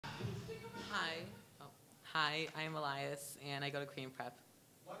Hi, I'm Elias, and I go to Creighton Prep.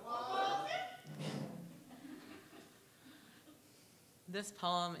 This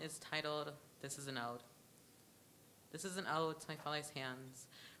poem is titled, This is an Ode. This is an ode to my father's hands,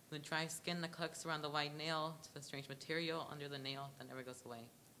 from the dry skin that collects around the white nail to the strange material under the nail that never goes away.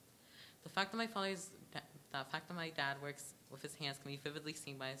 The fact that my dad works with his hands can be vividly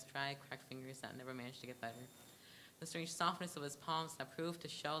seen by his dry, cracked fingers that never manage to get better. The strange softness of his palms that prove to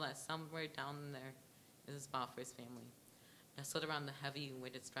show that somewhere down there is a spot for his family. Nestled around the heavy,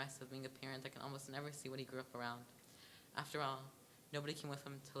 weighted stress of being a parent that can almost never see what he grew up around. After all, nobody came with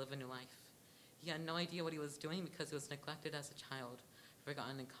him to live a new life. He had no idea what he was doing because he was neglected as a child,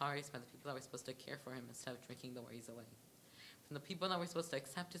 forgotten in cars by the people that were supposed to care for him instead of drinking the worries away. From the people that were supposed to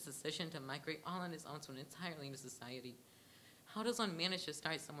accept his decision to migrate all on his own to an entirely new society. How does one manage to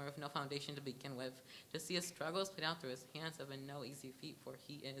start somewhere with no foundation to begin with? To see his struggles played out through his hands have been no easy feat, for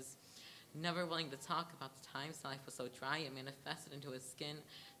he is never willing to talk about the times that life was so dry and manifested into his skin,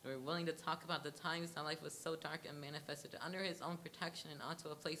 never willing to talk about the times that life was so dark and manifested under his own protection and onto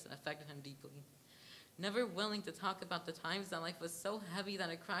a place that affected him deeply. Never willing to talk about the times that life was so heavy that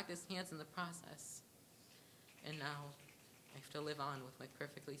it cracked his hands in the process. And now, I have to live on with my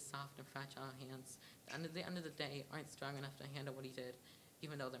perfectly soft and fragile hands that at the end of the day aren't strong enough to handle what he did,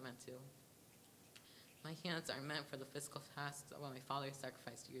 even though they're meant to. My hands are meant for the physical tasks of what my father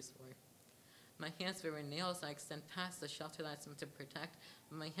sacrificed years for. My hands are nails that extend past the shelter that's meant to protect,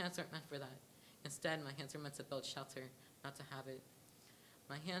 but my hands aren't meant for that. Instead, my hands are meant to build shelter, not to have it.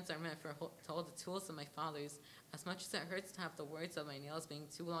 My hands are meant to hold the tools of my father's. As much as it hurts to have the words of my nails being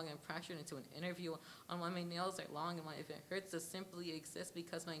too long and pressured into an interview on why my nails are long and why if it hurts to simply exist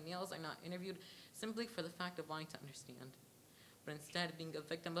because my nails are not interviewed simply for the fact of wanting to understand. But instead, being a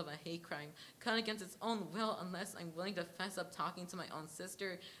victim of a hate crime, cut against its own will unless I'm willing to fess up talking to my own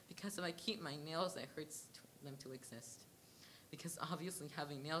sister, because if I keep my nails, it hurts them to exist. Because obviously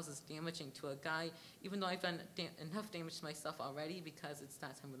having nails is damaging to a guy, even though I've done enough damage to myself already because it's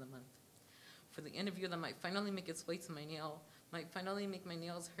that time of the month. For the interview that might finally make its way to my nail, might finally make my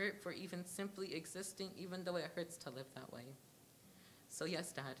nails hurt for even simply existing, even though it hurts to live that way. So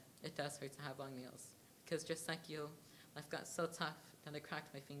yes, Dad, it does hurt to have long nails, because just like you, life got so tough that it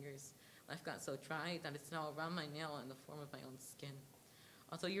cracked my fingers. Life got so dry that it's now around my nail in the form of my own skin.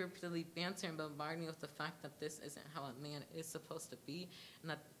 Although you repeatedly banter and bombard me with the fact that this isn't how a man is supposed to be, and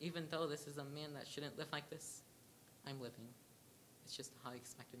that even though this is a man that shouldn't live like this, I'm living. It's just how you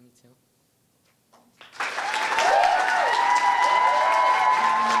expected me to.